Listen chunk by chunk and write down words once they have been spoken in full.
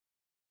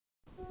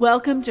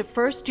Welcome to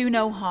First Do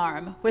No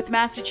Harm with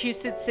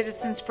Massachusetts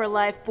Citizens for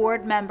Life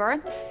board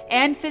member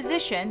and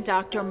physician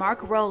Dr.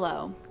 Mark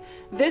Rollo.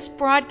 This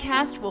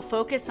broadcast will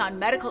focus on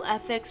medical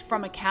ethics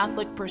from a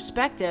Catholic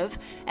perspective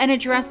and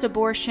address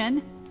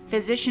abortion,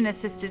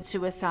 physician-assisted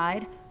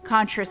suicide,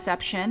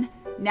 contraception,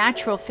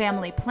 natural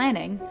family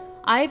planning,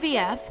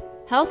 IVF,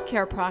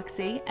 healthcare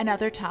proxy, and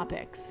other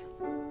topics.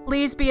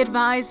 Please be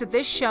advised that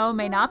this show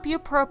may not be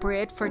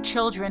appropriate for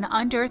children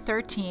under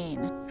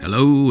 13.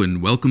 Hello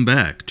and welcome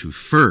back to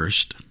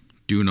First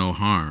Do No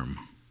Harm,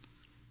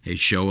 a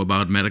show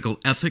about medical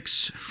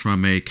ethics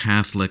from a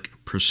Catholic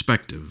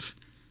perspective.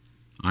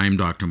 I'm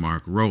Dr.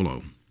 Mark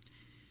Rollo.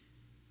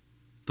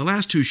 The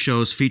last two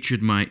shows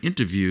featured my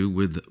interview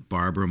with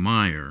Barbara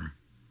Meyer,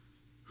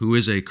 who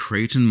is a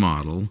Creighton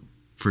model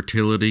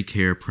fertility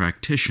care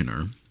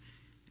practitioner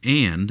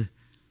and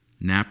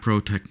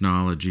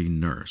naprotechnology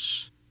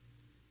nurse.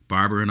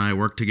 Barbara and I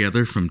worked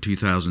together from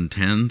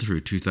 2010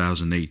 through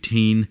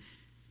 2018,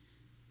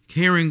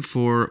 caring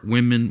for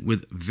women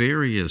with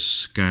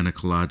various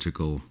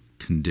gynecological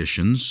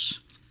conditions,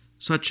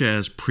 such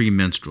as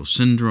premenstrual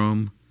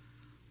syndrome,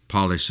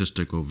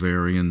 polycystic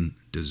ovarian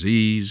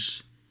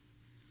disease,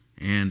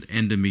 and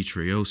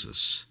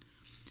endometriosis.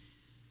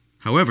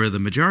 However, the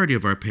majority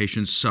of our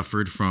patients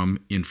suffered from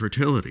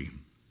infertility,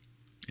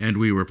 and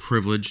we were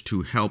privileged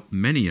to help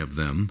many of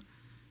them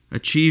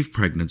achieve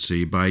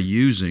pregnancy by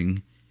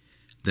using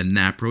the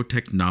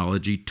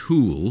naprotechnology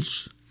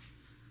tools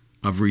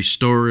of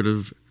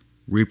restorative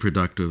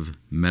reproductive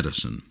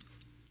medicine.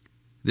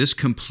 This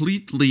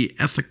completely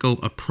ethical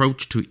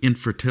approach to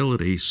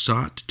infertility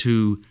sought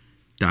to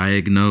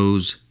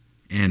diagnose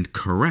and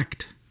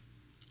correct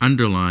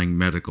underlying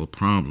medical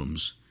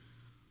problems,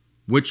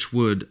 which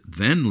would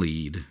then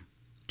lead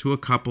to a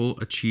couple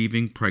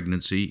achieving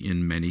pregnancy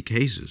in many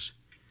cases.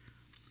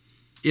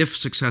 If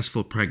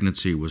successful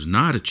pregnancy was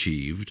not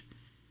achieved,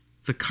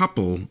 the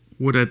couple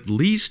would at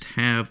least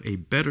have a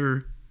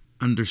better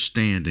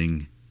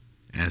understanding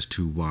as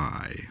to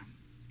why.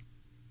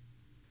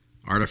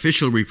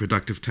 Artificial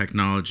reproductive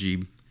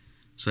technology,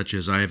 such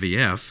as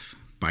IVF,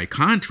 by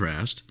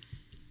contrast,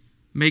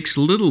 makes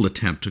little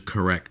attempt to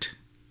correct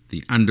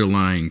the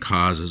underlying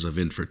causes of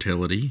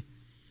infertility,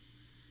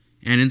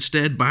 and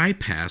instead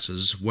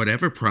bypasses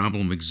whatever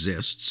problem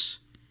exists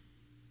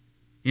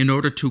in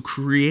order to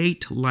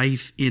create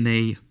life in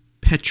a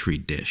petri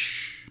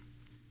dish.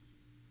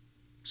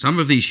 Some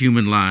of these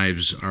human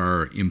lives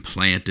are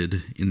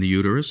implanted in the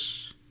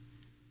uterus,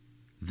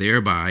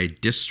 thereby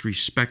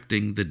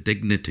disrespecting the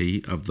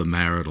dignity of the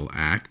marital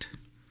act.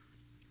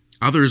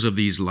 Others of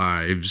these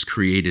lives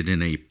created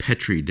in a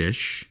petri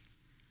dish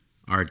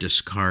are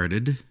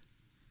discarded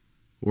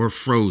or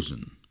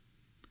frozen,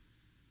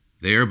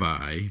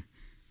 thereby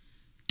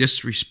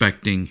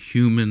disrespecting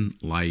human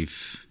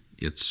life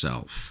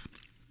itself.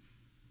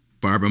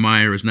 Barbara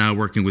Meyer is now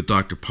working with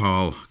Dr.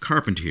 Paul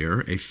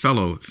Carpentier, a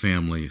fellow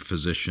family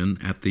physician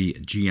at the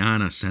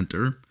Gianna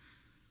Center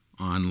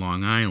on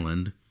Long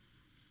Island,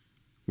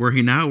 where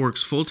he now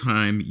works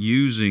full-time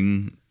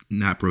using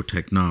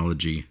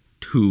naprotechnology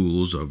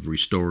tools of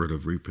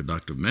restorative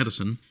reproductive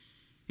medicine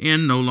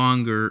and no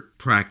longer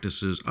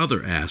practices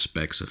other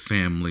aspects of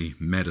family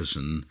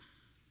medicine.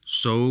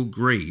 So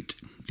great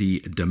the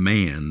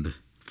demand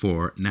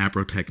for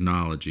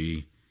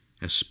naprotechnology,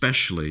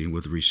 especially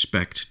with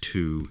respect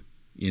to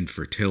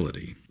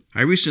infertility.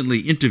 I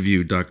recently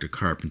interviewed Dr.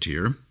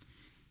 Carpentier,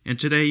 and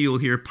today you'll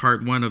hear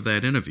part one of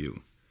that interview.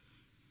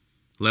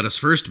 Let us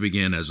first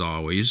begin, as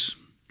always,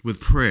 with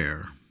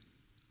prayer.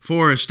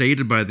 For, as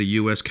stated by the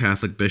U.S.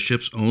 Catholic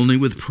bishops, only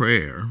with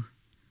prayer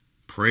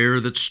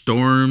that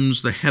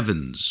storms the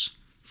heavens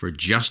for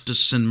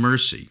justice and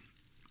mercy,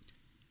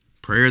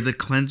 prayer that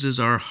cleanses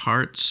our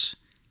hearts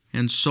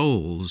and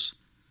souls,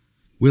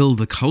 will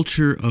the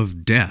culture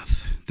of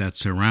death that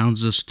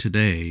surrounds us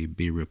today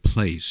be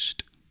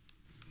replaced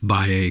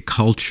by a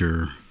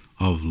culture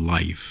of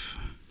life.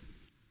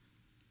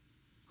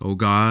 O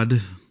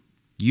God,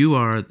 you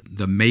are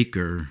the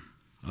maker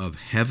of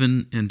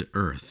heaven and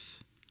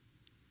earth,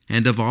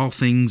 and of all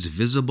things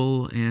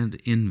visible and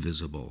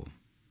invisible.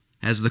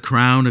 As the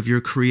crown of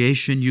your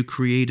creation, you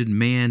created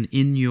man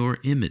in your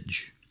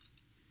image.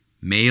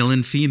 Male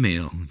and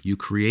female, you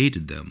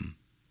created them.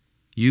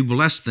 You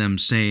blessed them,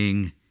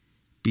 saying,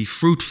 "Be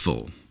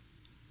fruitful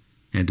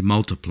and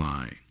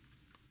multiply.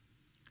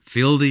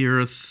 Fill the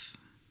earth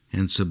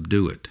and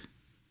subdue it."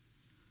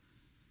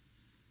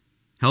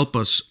 Help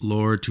us,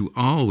 Lord, to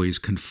always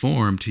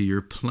conform to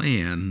your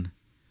plan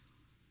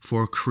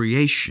for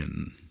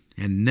creation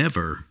and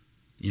never,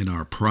 in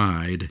our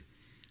pride,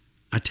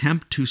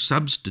 attempt to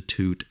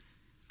substitute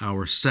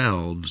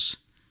ourselves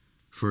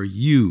for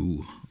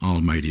you,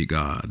 Almighty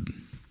God.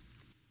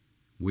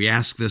 We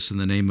ask this in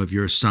the name of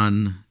your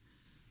Son,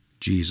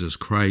 Jesus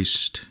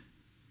Christ.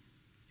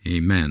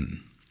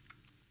 Amen.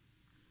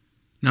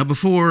 Now,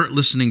 before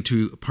listening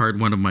to part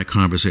one of my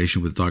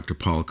conversation with Dr.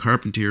 Paul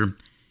Carpentier,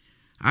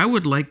 I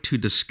would like to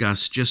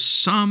discuss just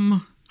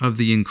some of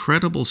the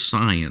incredible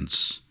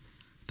science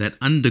that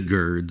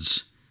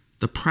undergirds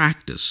the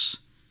practice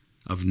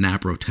of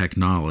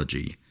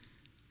naprotechnology,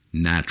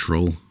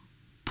 natural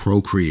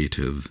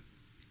procreative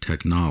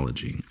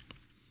technology.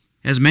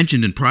 As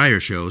mentioned in prior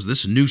shows,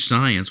 this new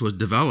science was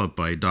developed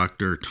by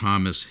Dr.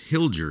 Thomas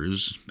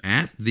Hilgers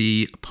at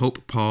the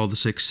Pope Paul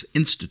VI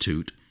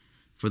Institute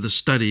for the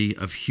Study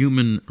of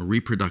Human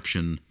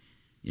Reproduction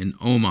in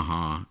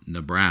Omaha,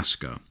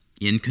 Nebraska,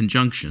 in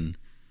conjunction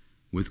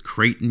with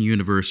Creighton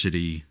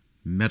University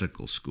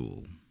Medical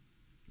School.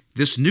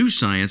 This new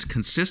science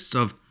consists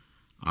of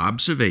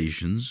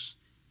observations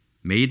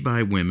made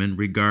by women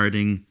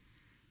regarding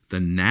the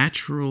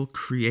natural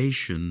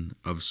creation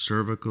of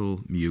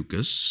cervical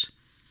mucus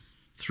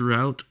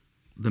throughout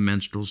the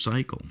menstrual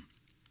cycle.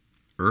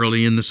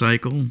 Early in the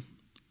cycle,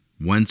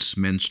 once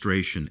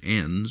menstruation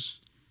ends,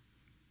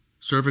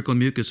 cervical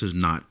mucus is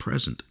not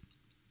present.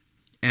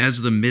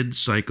 As the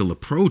mid-cycle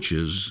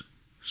approaches,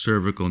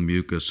 cervical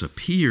mucus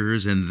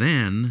appears and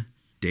then,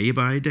 day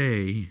by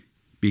day,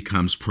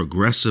 becomes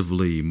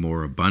progressively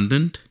more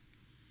abundant,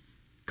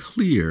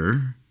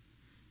 clear,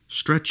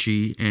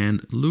 stretchy,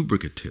 and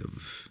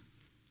lubricative.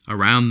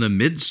 Around the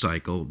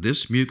mid-cycle,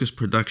 this mucus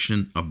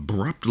production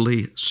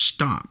abruptly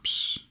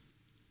stops,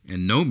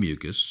 and no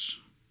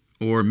mucus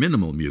or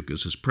minimal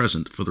mucus is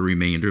present for the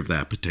remainder of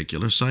that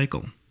particular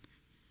cycle.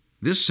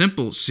 This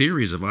simple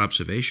series of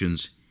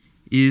observations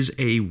is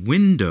a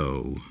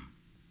window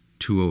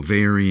to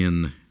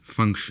ovarian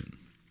function.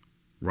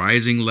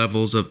 Rising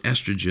levels of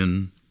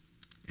estrogen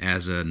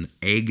as an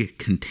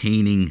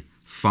egg-containing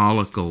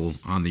follicle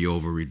on the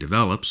ovary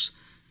develops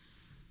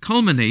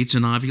culminates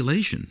in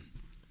ovulation,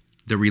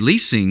 the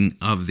releasing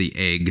of the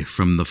egg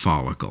from the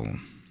follicle.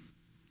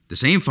 The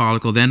same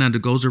follicle then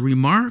undergoes a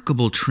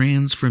remarkable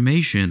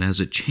transformation as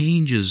it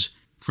changes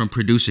from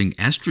producing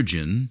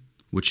estrogen,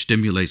 which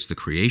stimulates the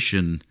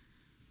creation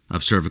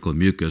of cervical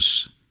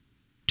mucus,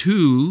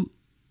 to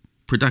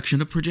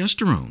production of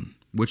progesterone,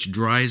 which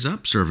dries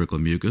up cervical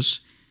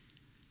mucus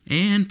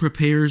and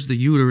prepares the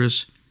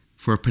uterus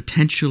for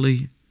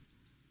potentially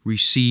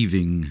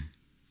receiving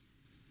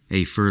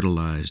a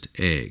fertilized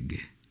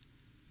egg,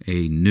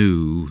 a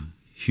new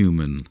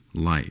human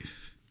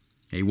life.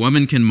 A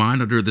woman can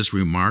monitor this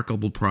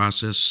remarkable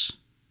process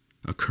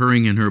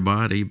occurring in her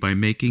body by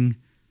making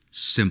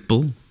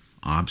simple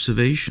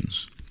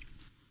observations.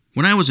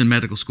 When I was in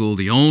medical school,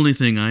 the only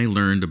thing I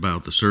learned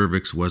about the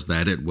cervix was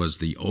that it was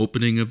the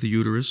opening of the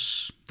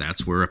uterus.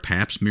 That's where a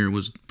pap smear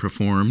was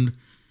performed,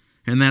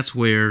 and that's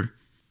where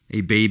a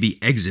baby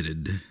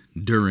exited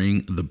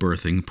during the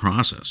birthing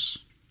process.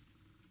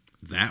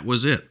 That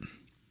was it.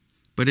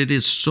 But it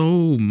is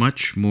so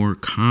much more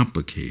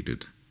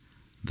complicated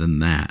than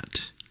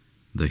that,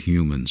 the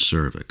human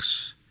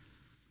cervix.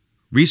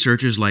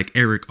 Researchers like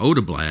Erik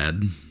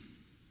Odeblad,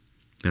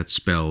 that's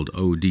spelled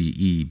O-D-E-B-L-A-D,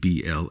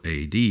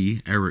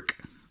 Erik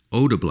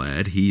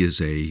Odeblad, he is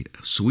a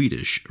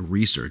Swedish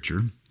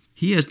researcher.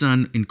 He has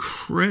done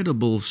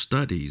incredible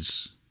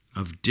studies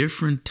of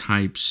different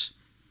types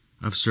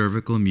of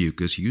cervical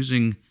mucus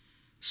using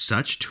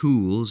such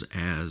tools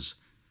as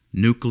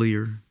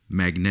nuclear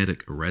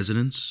magnetic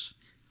resonance,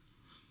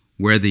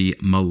 where the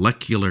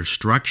molecular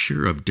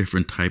structure of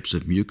different types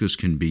of mucus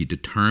can be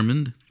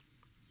determined,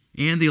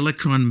 and the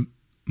electron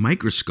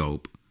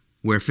microscope,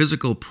 where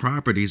physical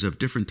properties of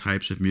different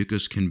types of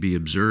mucus can be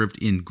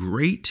observed in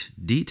great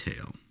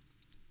detail.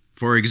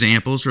 For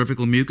example,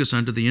 cervical mucus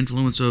under the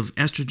influence of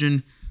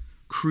estrogen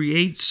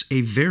creates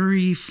a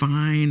very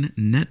fine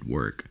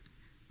network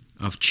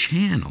of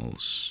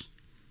channels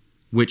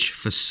which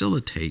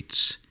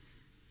facilitates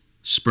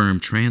sperm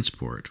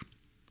transport,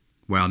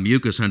 while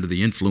mucus under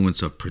the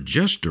influence of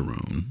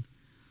progesterone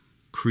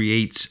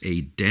creates a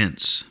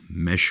dense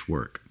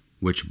meshwork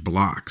which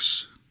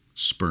blocks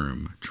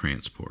sperm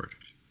transport.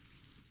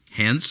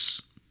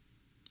 Hence,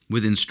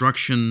 with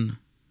instruction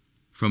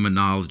from a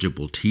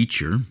knowledgeable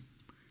teacher,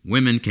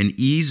 women can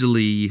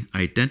easily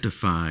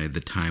identify the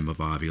time of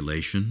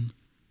ovulation,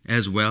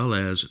 as well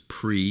as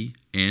pre-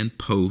 and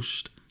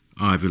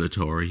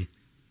post-ovulatory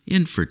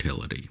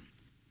infertility.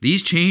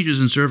 These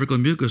changes in cervical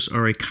mucus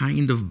are a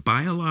kind of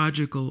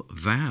biological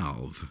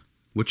valve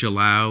which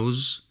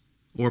allows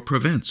or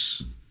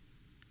prevents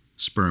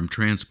sperm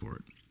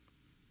transport.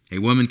 A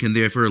woman can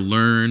therefore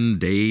learn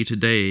day to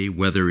day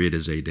whether it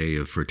is a day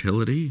of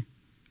fertility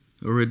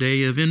or a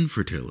day of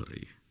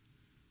infertility.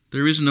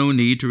 There is no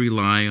need to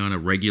rely on a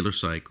regular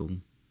cycle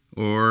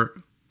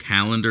or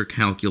calendar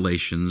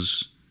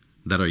calculations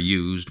that are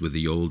used with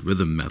the old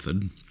rhythm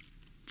method.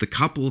 The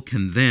couple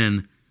can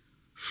then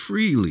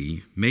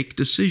freely make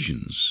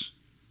decisions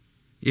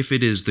if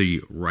it is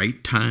the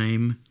right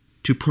time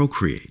to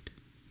procreate,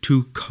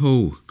 to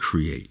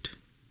co-create.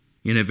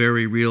 In a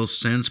very real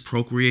sense,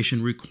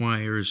 procreation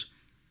requires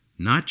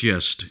not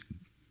just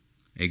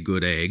a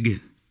good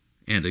egg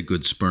and a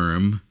good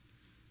sperm,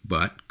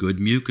 but good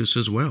mucus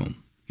as well.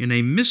 In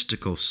a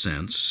mystical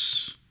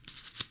sense,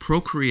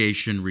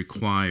 procreation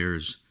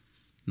requires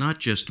not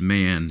just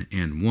man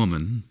and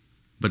woman,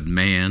 but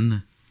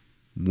man,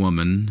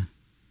 woman,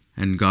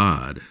 and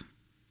God.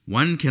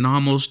 One can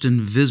almost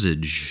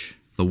envisage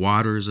the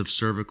waters of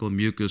cervical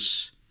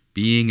mucus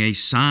being a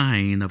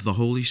sign of the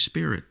Holy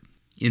Spirit.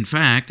 In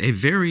fact, a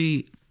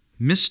very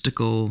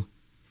mystical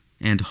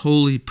and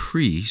holy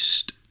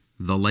priest,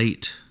 the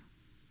late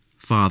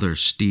Father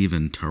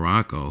Stephen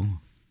Tarraco,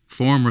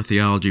 former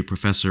theology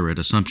professor at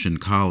Assumption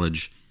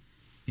College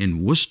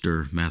in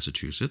Worcester,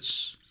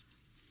 Massachusetts,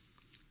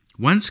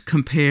 once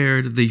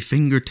compared the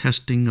finger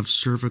testing of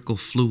cervical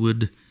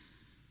fluid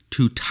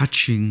to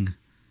touching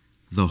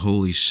the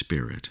Holy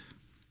Spirit.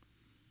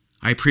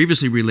 I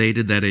previously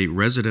related that a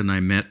resident I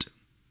met,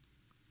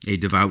 a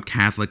devout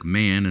Catholic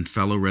man and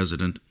fellow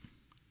resident,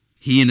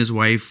 he and his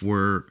wife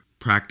were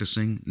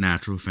practicing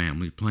natural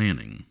family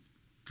planning.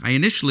 I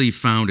initially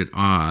found it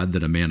odd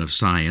that a man of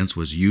science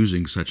was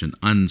using such an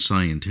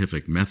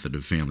unscientific method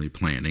of family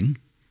planning.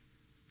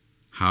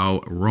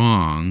 How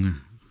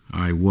wrong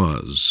I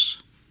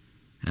was,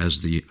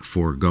 as the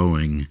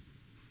foregoing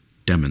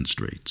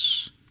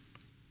demonstrates.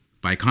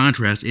 By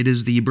contrast, it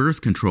is the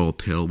birth control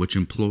pill which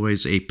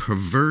employs a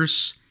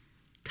perverse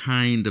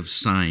kind of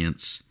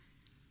science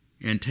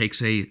and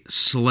takes a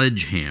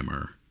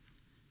sledgehammer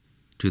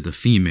to the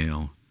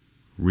female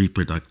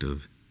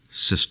reproductive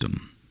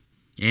system,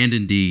 and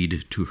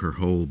indeed to her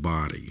whole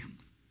body.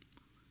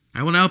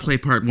 I will now play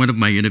part one of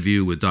my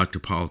interview with Dr.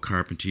 Paul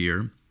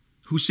Carpentier,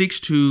 who seeks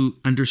to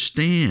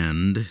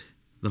understand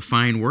the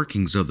fine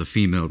workings of the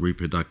female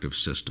reproductive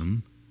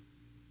system,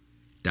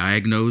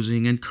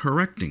 diagnosing and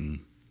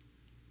correcting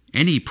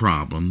any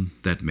problem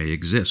that may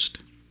exist.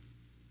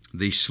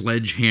 The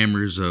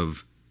sledgehammers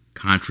of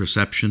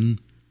contraception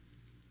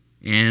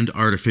and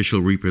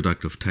artificial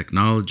reproductive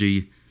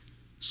technology,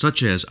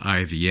 such as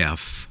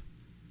IVF,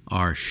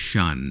 are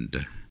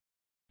shunned.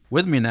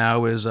 With me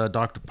now is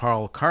Dr.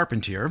 Paul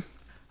Carpentier.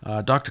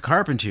 Dr.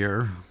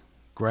 Carpentier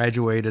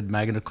graduated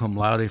magna cum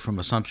laude from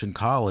Assumption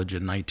College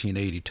in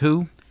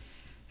 1982,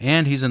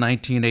 and he's a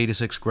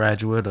 1986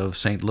 graduate of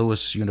St.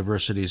 Louis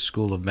University's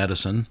School of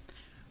Medicine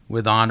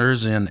with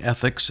honors in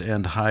ethics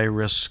and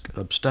high-risk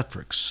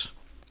obstetrics.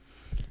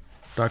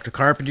 Dr.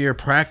 Carpentier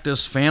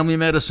practiced family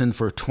medicine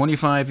for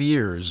 25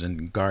 years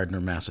in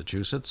Gardner,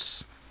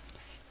 Massachusetts.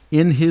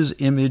 In His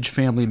Image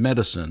Family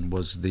Medicine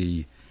was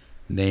the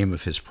name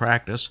of his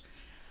practice,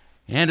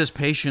 and his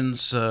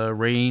patients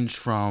ranged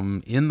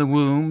from in the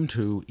womb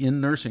to in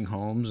nursing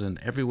homes and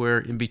everywhere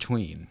in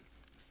between.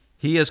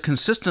 He has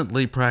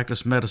consistently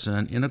practiced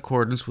medicine in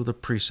accordance with the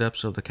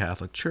precepts of the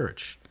Catholic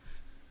Church.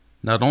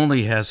 Not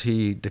only has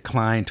he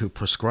declined to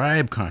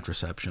prescribe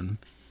contraception,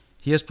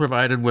 he has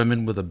provided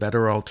women with the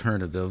better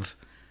alternative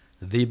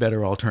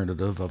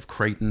of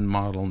Creighton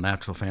model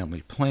natural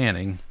family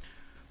planning,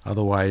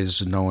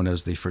 otherwise known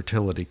as the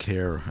fertility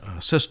care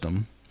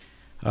system.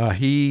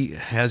 He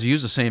has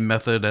used the same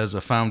method as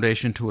a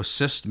foundation to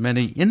assist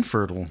many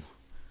infertile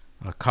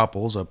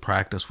couples, a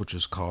practice which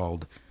is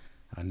called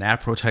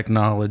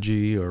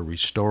naprotechnology or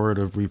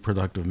restorative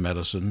reproductive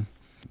medicine,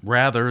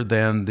 rather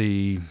than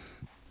the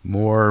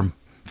more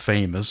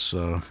famous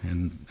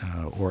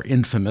or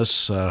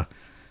infamous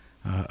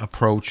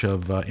approach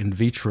of in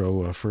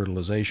vitro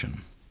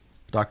fertilization.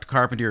 Dr.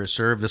 Carpentier has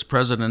served as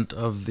president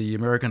of the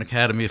American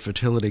Academy of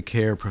Fertility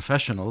Care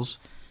Professionals,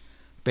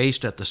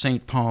 based at the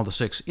St. Paul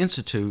VI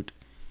Institute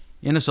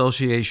in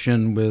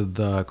association with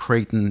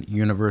Creighton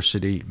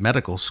University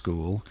Medical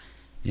School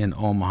in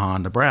Omaha,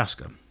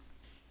 Nebraska.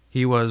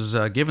 He was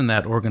given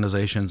that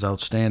organization's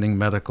Outstanding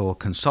Medical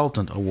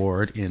Consultant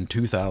Award in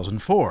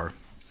 2004.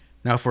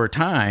 Now, for a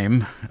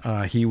time,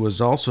 he was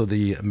also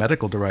the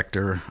medical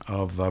director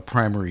of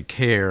primary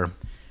care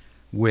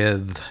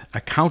with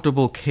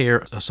Accountable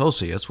Care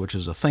Associates, which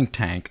is a think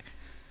tank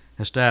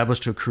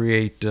established to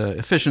create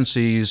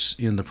efficiencies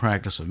in the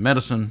practice of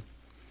medicine.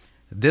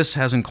 This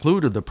has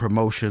included the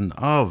promotion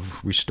of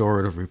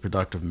restorative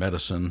reproductive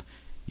medicine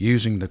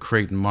using the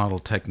Creighton model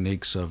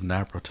techniques of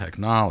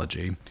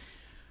naprotechnology,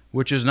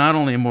 which is not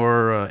only a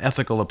more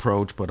ethical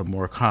approach, but a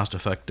more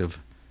cost-effective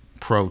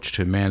approach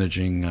to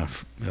managing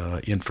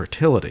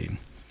infertility.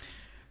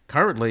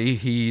 Currently,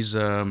 he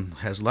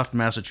has left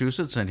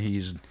Massachusetts and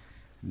he's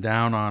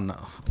down on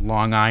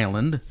Long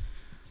Island,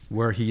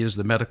 where he is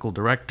the medical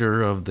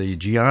director of the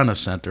Gianna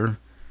Center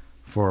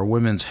for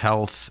Women's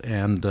Health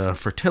and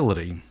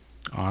Fertility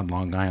on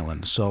Long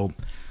Island. So,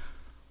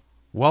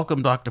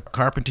 welcome, Dr.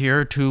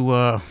 Carpentier,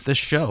 to this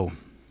show.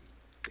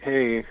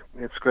 Hey,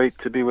 it's great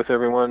to be with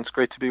everyone. It's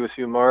great to be with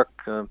you, Mark.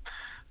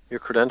 Your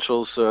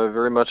credentials are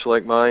very much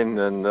like mine,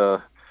 and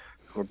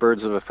we're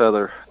birds of a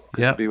feather.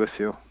 Good to be with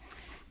you.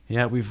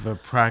 Yeah, we've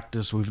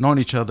practiced. We've known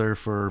each other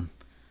for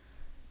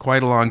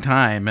quite a long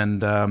time,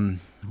 and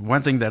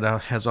one thing that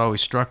has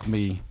always struck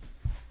me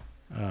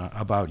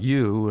about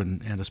you,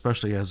 and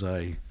especially as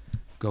I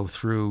go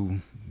through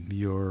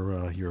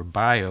your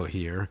bio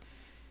here,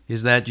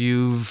 is that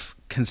you've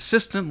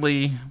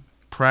consistently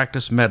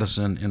practiced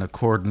medicine in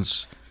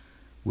accordance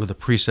with the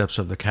precepts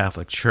of the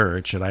Catholic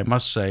Church. And I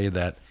must say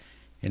that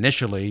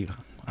initially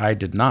I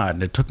did not,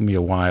 and it took me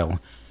a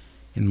while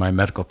in my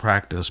medical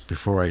practice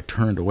before I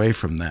turned away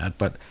from that.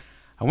 But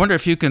I wonder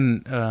if you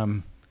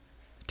can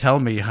tell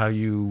me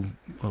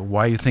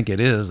why you think it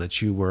is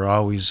that you were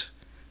always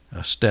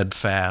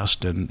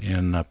steadfast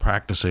in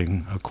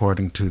practicing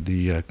according to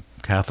the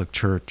Catholic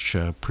Church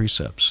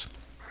precepts.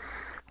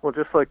 Well,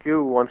 just like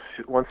you,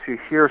 once you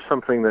hear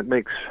something that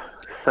makes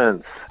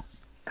sense,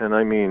 and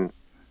I mean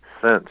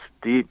sense,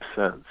 deep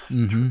sense,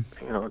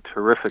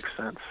 terrific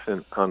sense,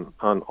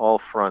 on all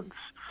fronts,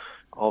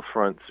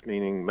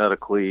 meaning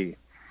medically,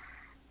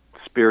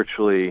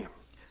 spiritually,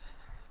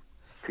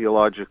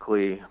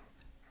 theologically,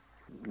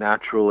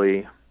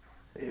 naturally.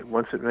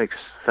 Once it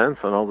makes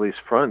sense on all these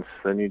fronts,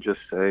 then you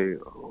just say,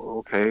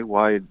 okay,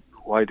 why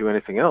do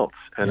anything else?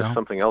 And if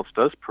something else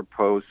does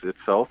propose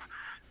itself,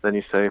 then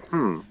you say,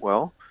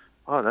 well,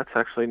 that's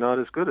actually not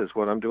as good as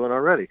what I'm doing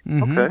already.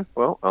 Okay,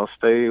 well, I'll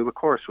stay the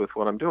course with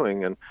what I'm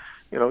doing. And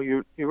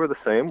you were the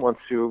same.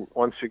 Once you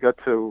get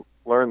to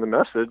learn the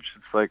message,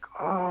 it's like,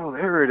 oh,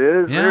 there it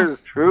is. Yeah,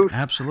 there's truth.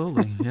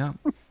 Absolutely.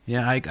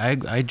 Yeah.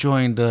 I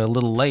joined a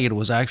little late. It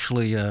was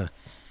actually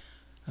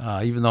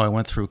even though I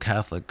went through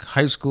Catholic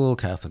high school,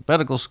 Catholic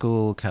medical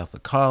school,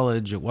 Catholic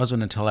college, it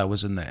wasn't until I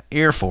was in the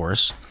Air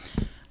Force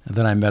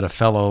that I met a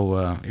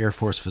fellow Air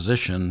Force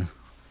physician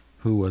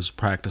who was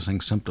practicing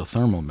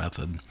symptothermal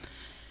method.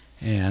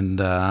 And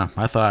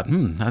I thought,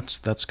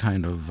 that's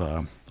kind of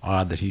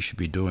odd that he should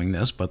be doing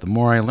this. But the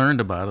more I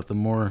learned about it, the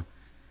more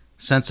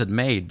sense it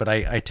made. But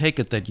I take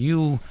it that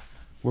you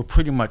were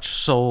pretty much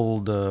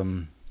sold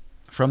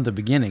from the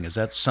beginning. Is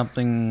that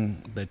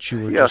something that you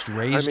were just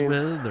raised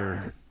with,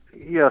 or?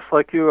 Yes,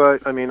 like you.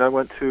 I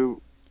went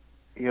to,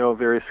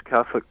 various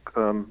Catholic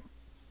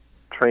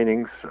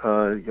trainings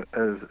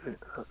as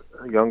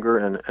younger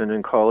and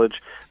in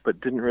college,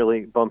 but didn't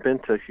really bump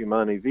into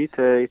Humani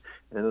Vitae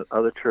and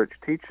other church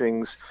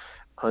teachings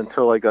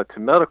until I got to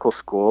medical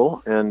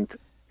school. And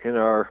in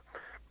our,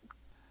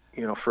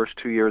 first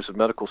 2 years of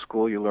medical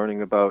school, you're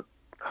learning about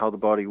how the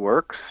body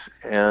works.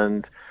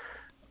 And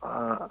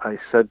I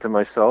said to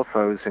myself,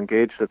 I was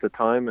engaged at the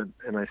time,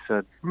 and I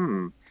said,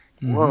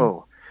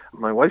 whoa,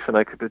 my wife and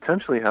I could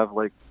potentially have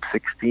like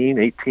 16,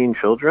 18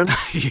 children.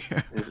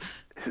 Yeah.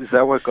 Is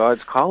that what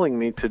God's calling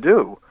me to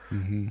do?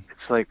 Mm-hmm.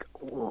 It's like,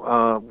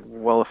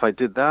 well, if I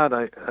did that,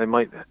 I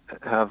might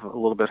have a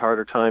little bit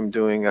harder time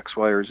doing X,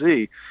 Y, or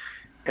Z.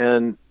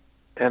 And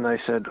I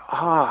said,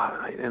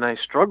 and I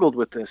struggled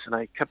with this, and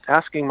I kept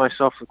asking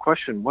myself the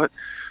question,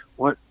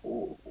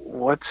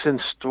 what's in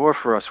store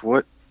for us?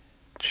 What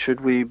should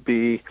we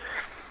be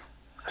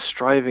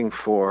striving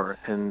for?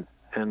 And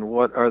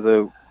what are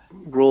the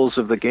rules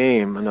of the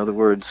game? In other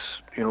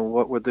words,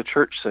 what would the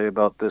church say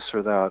about this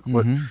or that? Mm-hmm.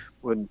 What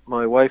would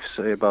my wife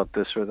say about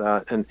this or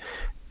that?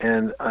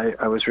 And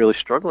I was really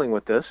struggling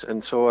with this,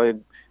 and so I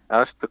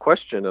asked the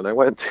question, and I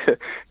went to,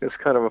 it's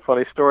kind of a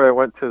funny story, I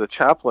went to the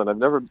chaplain. I've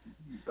never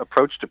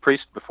approached a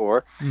priest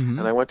before, and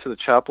I went to the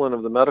chaplain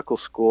of the medical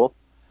school,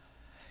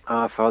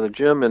 Father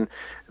Jim, and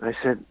I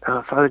said,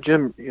 Father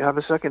Jim, you have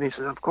a second? He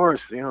said, of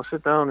course,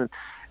 sit down,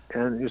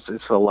 and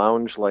it's a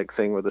lounge-like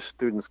thing where the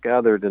students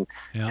gathered, and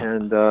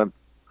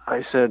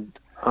I said,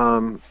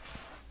 I'm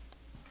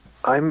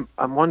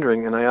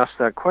wondering, and I asked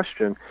that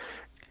question,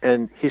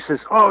 and he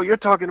says, oh, you're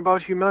talking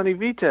about Humani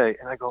Vitae.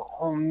 And I go,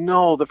 oh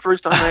no, the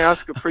first time I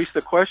ask a priest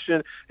a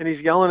question and he's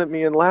yelling at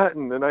me in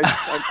Latin, and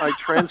I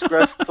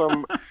transgressed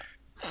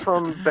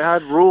some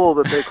bad rule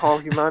that they call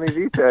Humani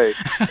Vitae.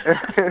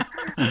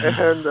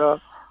 and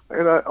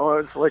I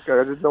was like,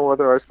 I didn't know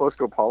whether I was supposed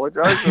to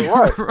apologize or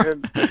what.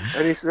 Right.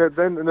 And he said,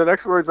 then the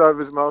next words out of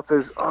his mouth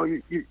is, oh,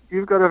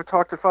 you've got to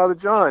talk to Father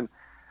John.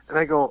 And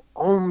I go,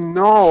 oh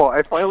no,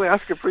 I finally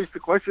ask a priest a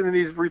question and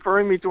he's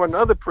referring me to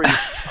another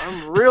priest.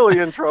 I'm really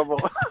in trouble.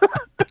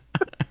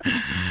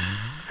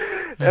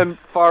 And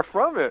far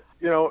from it,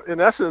 in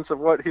essence of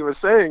what he was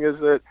saying is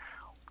that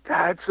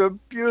that's a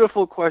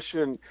beautiful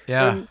question.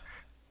 Yeah.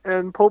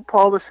 And Pope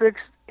Paul VI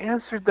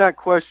answered that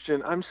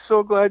question. I'm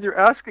so glad you're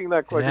asking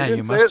that question. Yeah, he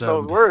didn't say it in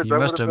those words. You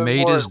must have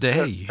made his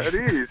day. At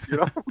ease,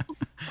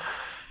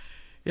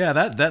 Yeah,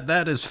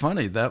 that is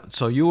funny.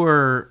 So you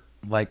were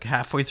like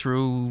halfway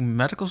through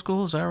medical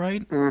school, is that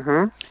right?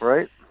 Mm-hmm.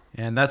 Right.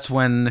 And that's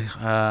when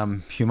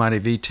Humani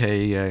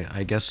Vitae,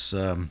 I guess,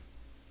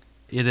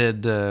 it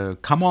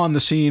had come on the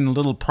scene a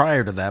little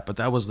prior to that, but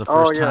that was the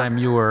first time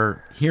you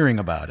were hearing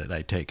about it,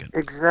 I take it.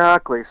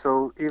 Exactly.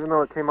 So even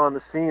though it came on the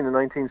scene in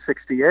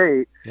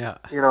 1968,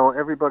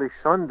 everybody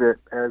shunned it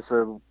as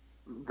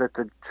that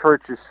the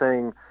church is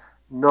saying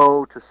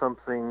no to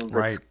something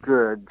that's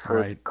good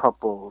for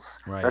couples.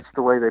 Right. That's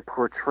the way they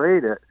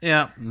portrayed it.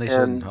 Yeah, and they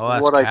said,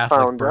 that's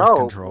Catholic birth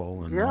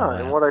control. And all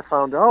that. And what I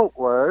found out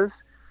was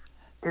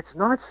it's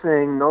not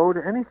saying no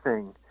to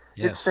anything.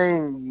 Yes. It's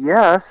saying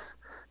yes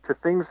to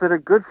things that are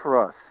good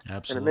for us.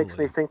 Absolutely. And it makes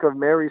me think of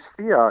Mary's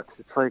fiat.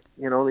 It's like,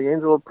 the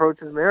angel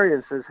approaches Mary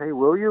and says, hey,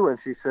 will you? And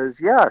she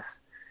says, yes.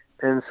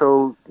 And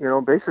so,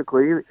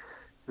 basically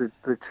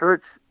the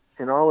church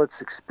in all its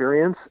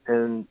experience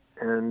and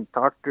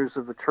doctors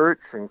of the church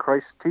and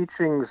Christ's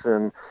teachings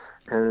and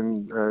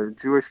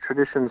Jewish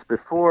traditions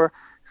before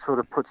sort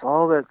of puts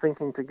all that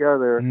thinking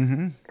together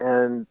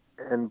and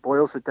and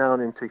boils it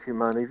down into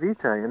Humanae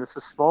Vitae. And it's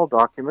a small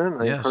document,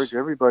 and I Yes. encourage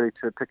everybody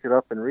to pick it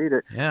up and read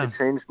it. Yeah. It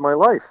changed my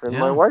life and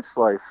my wife's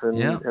life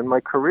and my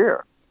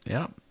career.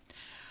 Yeah.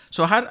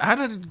 So how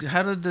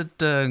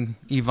did it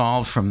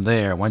evolve from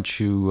there? Once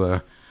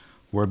you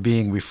were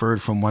being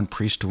referred from one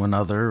priest to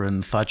another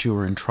and thought you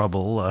were in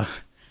trouble,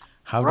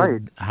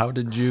 how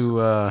did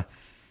you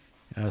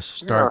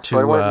start to so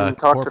I went and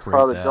talked to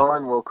Father that?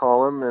 John, we'll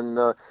call him,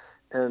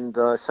 and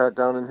sat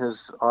down in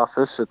his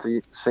office at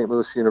the St.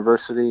 Louis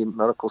University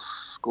Medical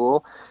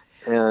School,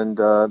 and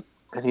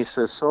he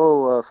says,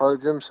 "So Father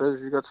Jim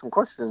says you got some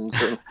questions,"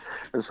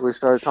 and so we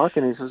started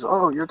talking. He says,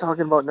 "Oh, you're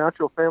talking about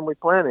natural family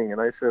planning," and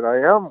I said, "I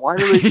am. Why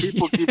do these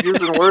people keep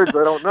using words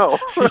I don't know?"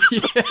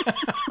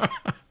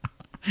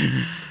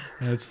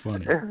 That's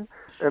funny.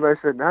 And I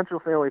said, natural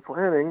family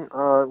planning,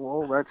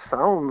 well, that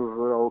sounds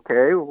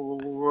okay.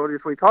 What are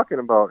we talking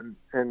about?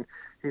 And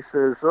he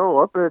says,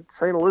 up at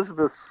St.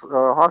 Elizabeth's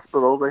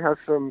Hospital, they have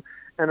some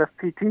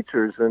NFP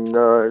teachers, and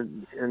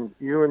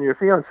you and your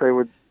fiance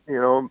would,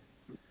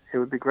 it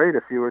would be great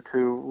if you were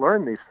to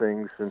learn these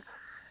things.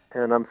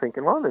 And I'm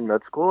thinking, well, in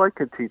med school, I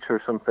could teach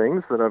her some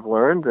things that I've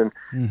learned. And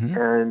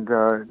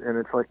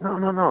it's like,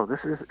 no,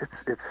 it's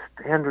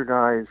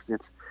standardized.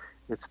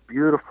 It's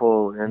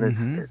beautiful,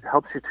 and it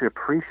helps you to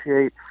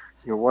appreciate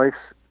your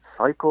wife's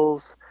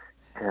cycles.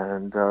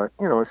 And,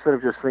 instead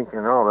of just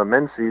thinking, the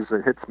menses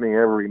that hits me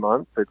every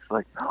month, it's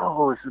like,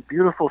 no, it's a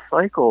beautiful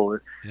cycle.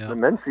 Yeah. The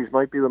menses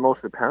might be the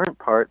most apparent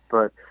part,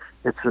 but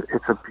it's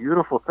a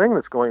beautiful thing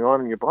that's going on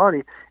in your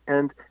body.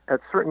 And at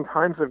certain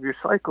times of your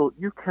cycle,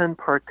 you can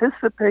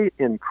participate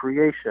in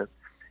creation.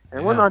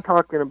 And we're not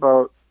talking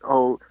about,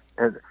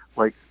 and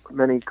like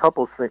many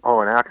couples think,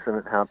 an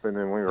accident happened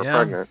and we were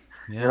pregnant.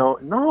 Yeah.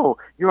 No,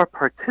 you are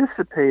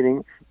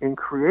participating in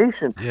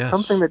creation,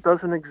 something that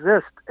doesn't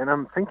exist. And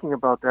I'm thinking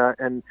about that,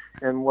 and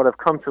what I've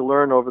come to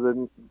learn over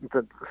the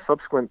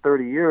subsequent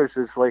 30 years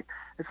is like,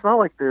 it's not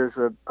like there's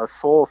a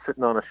soul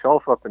sitting on a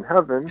shelf up in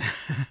heaven,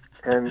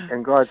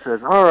 and God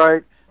says, all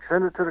right,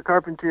 send it to the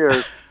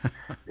Carpentiers.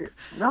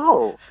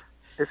 No,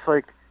 it's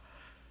like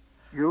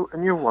you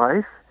and your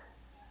wife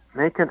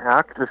make an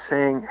act of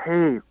saying,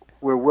 hey,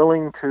 we're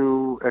willing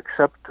to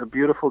accept a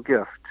beautiful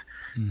gift.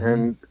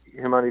 And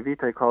Humanae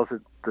Vitae calls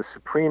it the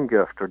supreme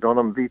gift, or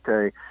Donum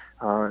Vitae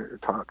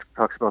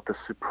talks about the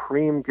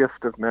supreme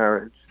gift of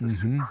marriage, the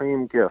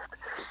supreme gift.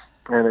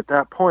 And at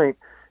that point,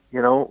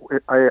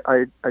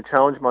 I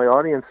challenge my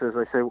audiences.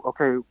 I say,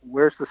 okay,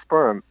 where's the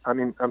sperm?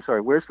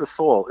 Where's the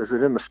soul? Is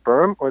it in the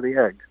sperm or the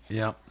egg?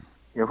 Yeah.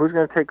 Who's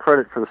going to take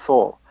credit for the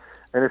soul?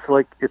 And it's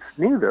like, it's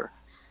neither.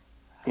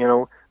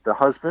 The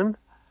husband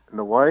and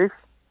the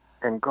wife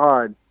and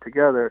God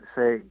together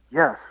say,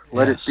 yes,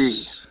 let it be.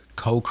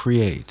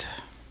 Co-create.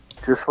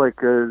 Just like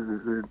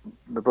the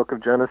book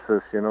of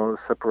Genesis, the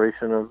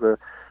separation of the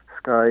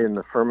sky and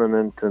the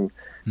firmament and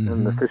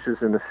the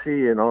fishes in the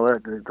sea and all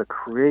that, the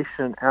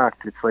creation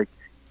act, it's like,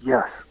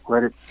 yes,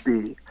 let it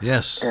be.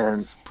 Yes,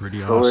 and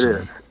pretty so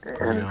awesome. It is.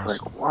 And it's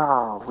like,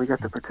 wow, we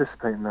got to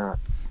participate in that.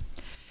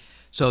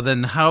 So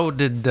then how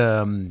did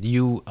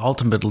you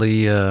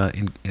ultimately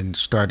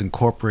start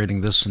incorporating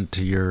this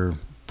into your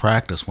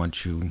practice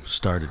once you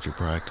started your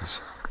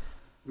practice?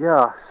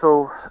 Yeah,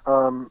 so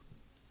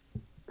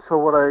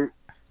what I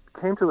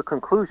came to the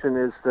conclusion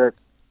is that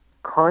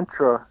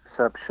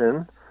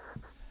contraception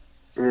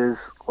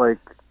is like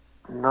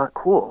not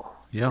cool.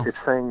 Yeah. It's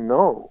saying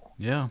no.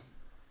 Yeah.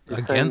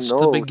 It's Against saying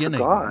the no beginning.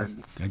 to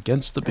God.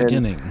 Against the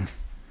beginning.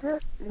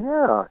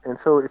 Yeah. And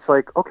so it's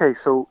like, okay,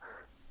 so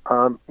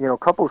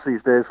couples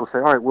these days will say,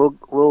 all right,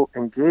 we'll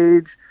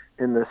engage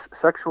in this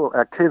sexual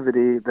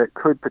activity that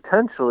could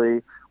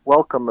potentially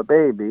welcome a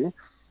baby,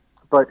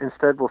 but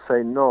instead we'll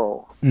say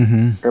no,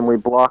 and we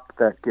block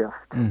that gift.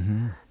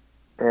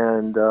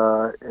 And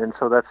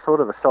so that's sort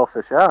of a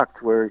selfish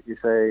act where you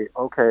say,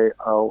 okay,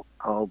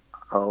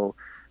 I'll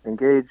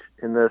engage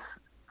in this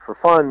for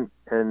fun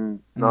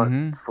and not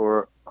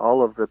for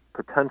all of the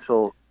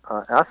potential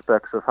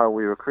aspects of how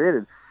we were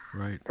created.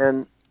 Right.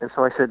 And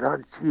so I said,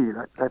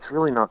 that's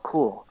really not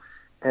cool.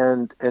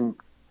 And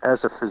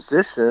as a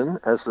physician,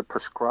 as the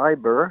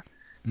prescriber,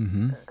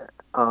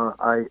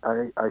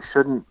 I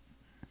shouldn't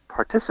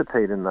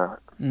participate in that.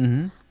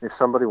 If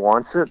somebody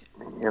wants it,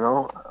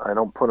 I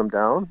don't put them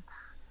down.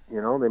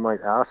 They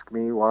might ask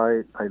me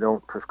why I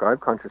don't prescribe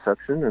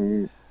contraception,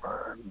 and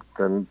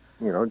then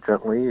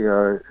gently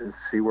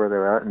see where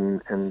they're at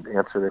and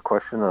answer their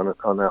question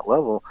on that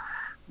level.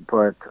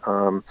 But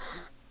I'm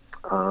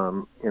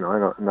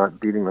not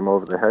beating them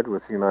over the head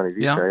with Humanae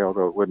Vitae,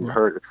 although it wouldn't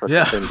hurt. It's such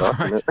a thin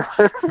document.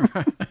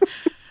 Right.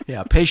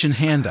 Yeah, patient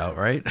handout,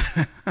 right?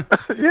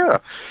 Yeah.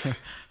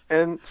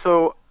 And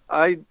so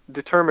I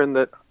determined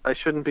that I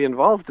shouldn't be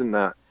involved in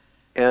that.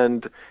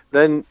 And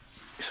then,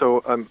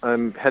 so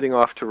I'm heading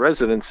off to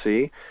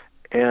residency,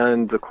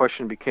 and the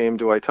question became,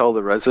 do I tell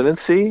the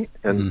residency,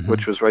 and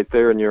which was right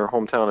there in your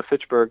hometown of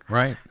Fitchburg?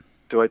 Right.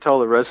 Do I tell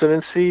the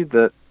residency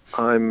that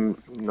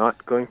I'm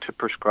not going to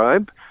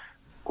prescribe,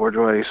 or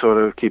do I sort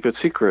of keep it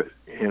secret?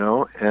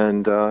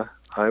 And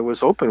I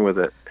was open with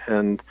it,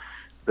 and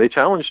they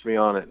challenged me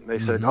on it. And they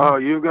said, "Oh,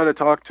 you've got to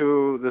talk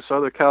to this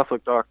other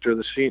Catholic doctor,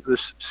 this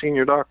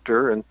senior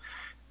doctor." And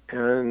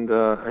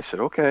I said,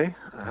 "Okay,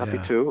 happy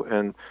to."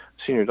 And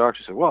senior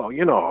doctor said, "Well,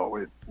 you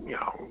got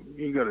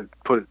to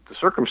put the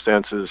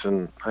circumstances."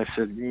 And I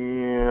said,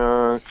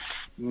 "Yeah,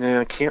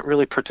 I can't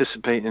really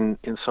participate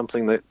in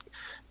something that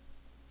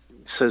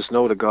says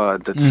no to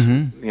God. That's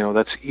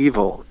that's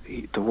evil.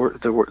 The word.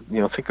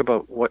 Think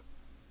about what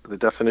the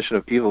definition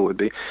of evil would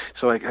be.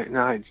 So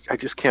I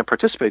just can't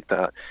participate in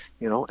that,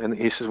 And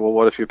he says, "Well,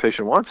 what if your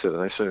patient wants it?"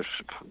 And I said,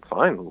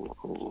 "Fine,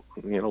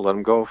 let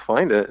him go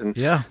find it." And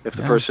if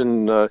the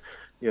person,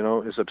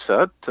 is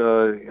upset,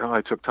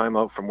 I took time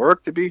out from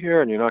work to be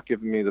here, and you're not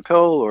giving me the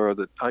pill or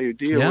the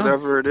IUD or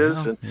whatever it is,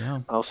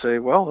 I'll say,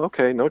 "Well,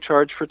 okay, no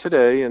charge for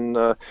today," and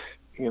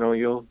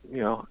you'll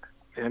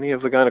any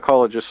of the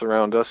gynecologists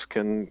around us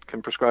can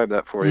prescribe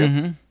that for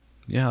you.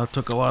 Yeah, it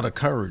took a lot of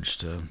courage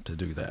to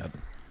do that.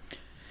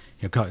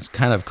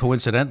 Kind of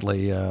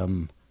coincidentally,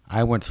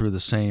 I went through the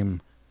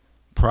same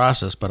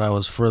process, but I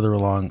was further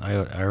along. I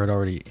had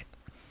already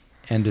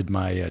ended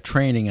my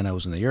training, and I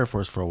was in the Air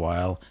Force for a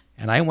while,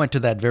 and I went to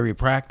that very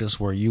practice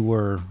where you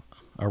were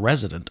a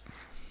resident.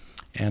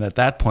 And at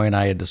that point,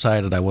 I had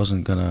decided I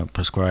wasn't going to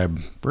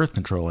prescribe birth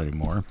control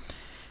anymore.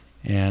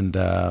 And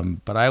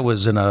but I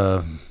was in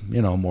a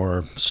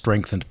more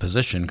strengthened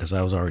position because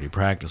I was already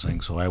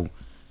practicing. So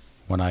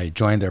when I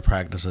joined their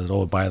practice, I said,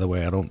 "Oh, by the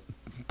way, I don't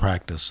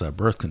practice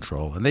birth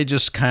control," and they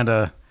just kind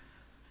of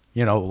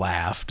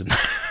laughed and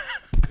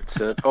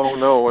said, "Oh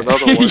no,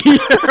 another one."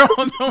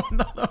 Oh no,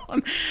 another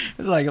one.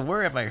 It's like,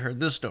 where have I heard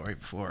this story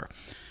before?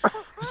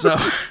 So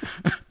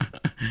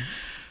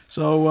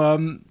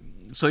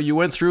you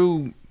went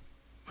through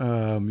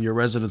your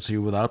residency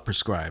without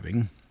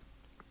prescribing.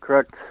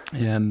 Correct.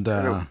 And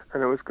it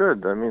was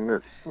good. I mean,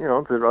 the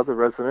other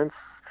residents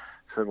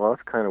said, "Well,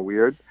 that's kind of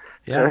weird."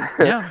 Yeah,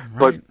 right.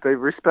 But they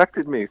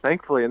respected me,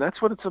 thankfully, and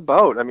that's what it's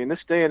about. I mean,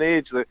 this day and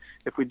age,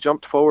 if we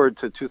jumped forward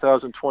to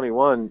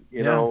 2021,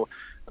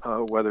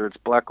 whether it's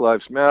Black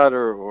Lives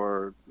Matter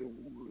or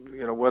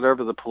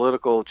whatever the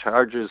political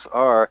charges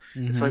are,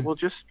 it's like, well,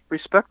 just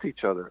respect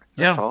each other.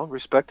 That's all.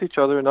 Respect each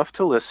other enough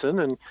to listen,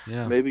 and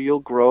maybe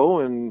you'll grow,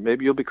 and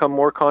maybe you'll become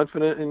more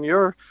confident in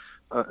your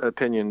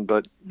opinion,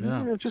 but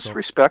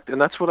respect,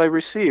 and that's what I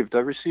received.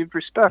 I received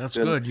respect. That's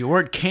good. You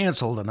weren't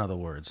canceled, in other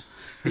words.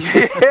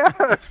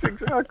 Yes,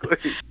 exactly.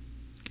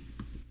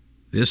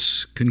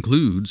 This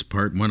concludes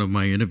part 1 of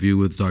my interview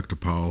with Dr.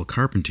 Paul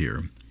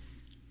Carpentier.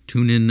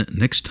 Tune in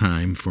next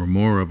time for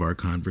more of our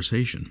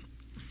conversation.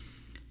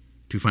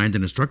 To find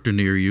an instructor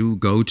near you,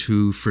 go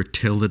to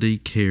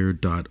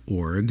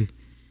fertilitycare.org,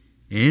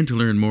 and to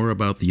learn more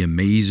about the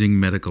amazing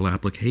medical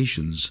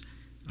applications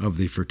of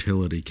the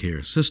fertility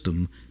care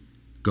system,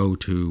 go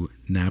to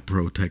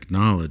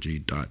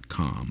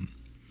naprotechnology.com.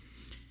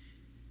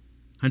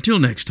 Until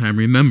next time,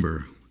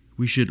 remember,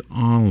 we should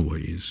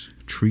always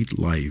treat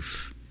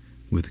life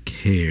with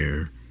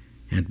care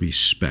and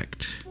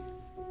respect.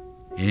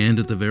 And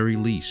at the very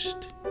least,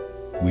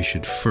 we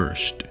should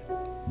first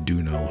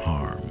do no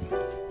harm.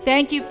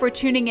 Thank you for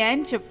tuning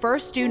in to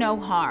First Do No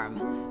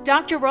Harm.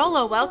 Dr.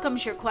 Rollo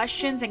welcomes your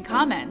questions and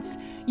comments.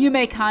 You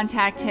may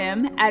contact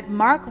him at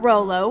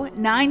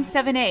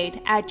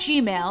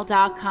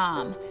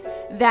markrollo978@gmail.com.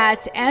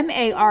 That's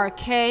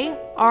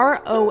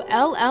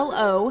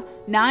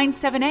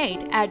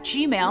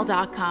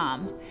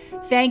MARKROLLO978@gmail.com.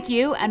 Thank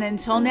you, and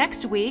until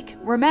next week,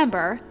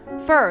 remember,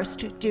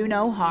 first do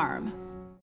no harm.